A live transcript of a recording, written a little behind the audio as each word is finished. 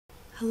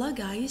Hello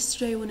guys,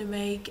 today I want to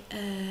make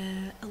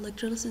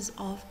electrolysis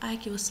of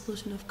aqueous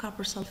solution of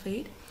copper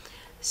sulfate.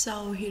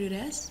 So here it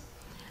is.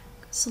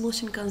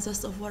 Solution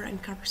consists of water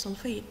and copper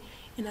sulfate,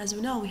 and as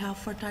we know we have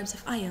four types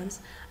of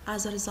ions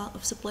as a result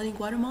of splitting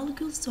water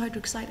molecules to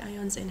hydroxide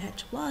ions and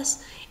H+,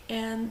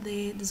 and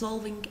the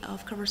dissolving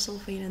of copper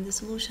sulfate in the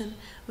solution,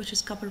 which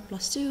is copper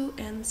 +2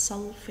 and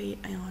sulfate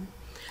ion.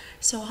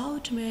 So how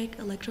to make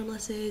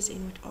electrolysis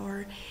and what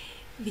are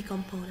the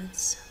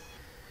components?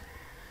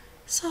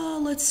 So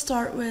let's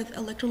start with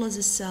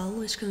electrolysis cell,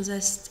 which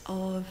consists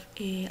of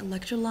a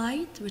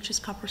electrolyte, which is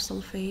copper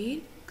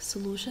sulfate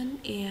solution,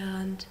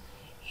 and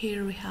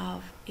here we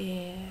have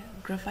a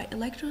graphite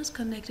electrodes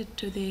connected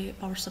to the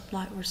power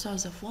supply or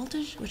source of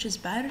voltage, which is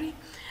battery.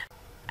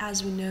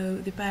 As we know,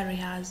 the battery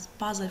has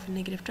positive and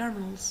negative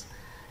terminals.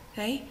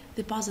 Okay,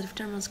 the positive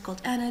terminal is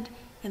called anode,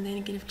 and the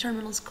negative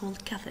terminal is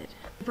called cathode.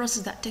 The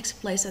process that takes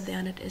place at the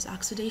anode is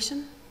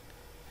oxidation.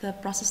 The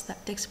process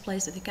that takes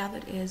place at the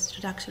cathode is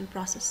reduction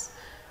process.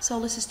 So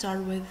let's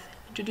start with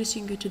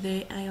introducing you to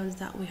the ions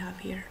that we have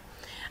here.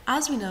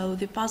 As we know,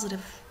 the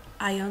positive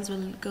ions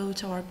will go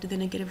toward the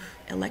negative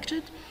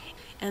electrode,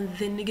 and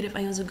the negative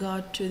ions will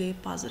go to the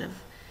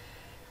positive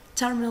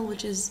terminal,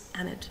 which is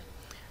anode.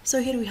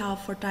 So here we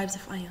have four types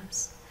of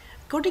ions.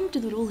 According to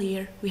the rule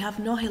here, we have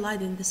no halide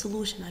in the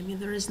solution. I mean,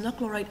 there is no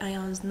chloride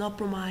ions, no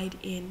bromide,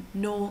 and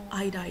no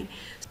iodide.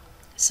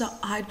 So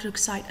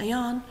hydroxide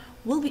ion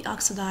will be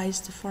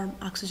oxidized to form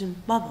oxygen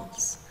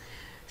bubbles.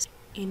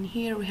 In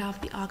here we have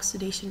the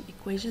oxidation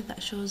equation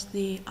that shows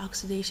the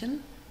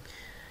oxidation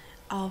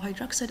of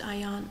hydroxide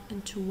ion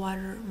into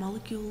water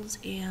molecules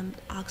and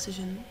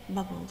oxygen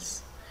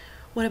bubbles.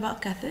 What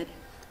about cathode?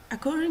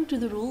 According to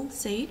the rule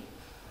said,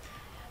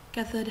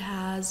 cathode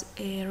has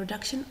a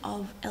reduction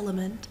of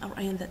element or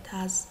ion that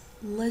has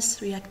less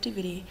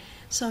reactivity.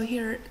 So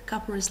here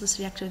copper is less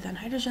reactive than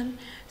hydrogen,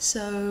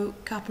 so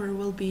copper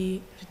will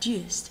be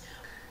reduced,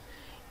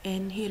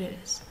 and here it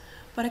is.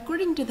 But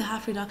according to the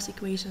half redox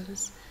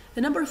equations,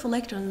 the number of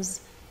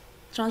electrons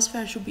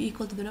transferred should be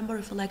equal to the number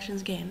of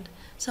electrons gained.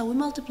 So we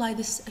multiply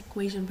this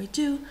equation by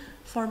 2,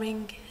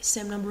 forming the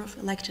same number of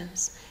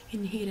electrons,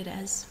 and here it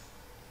is.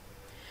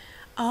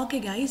 Okay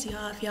guys,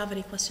 if you have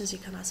any questions you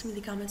can ask me in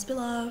the comments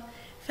below.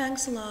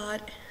 Thanks a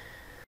lot.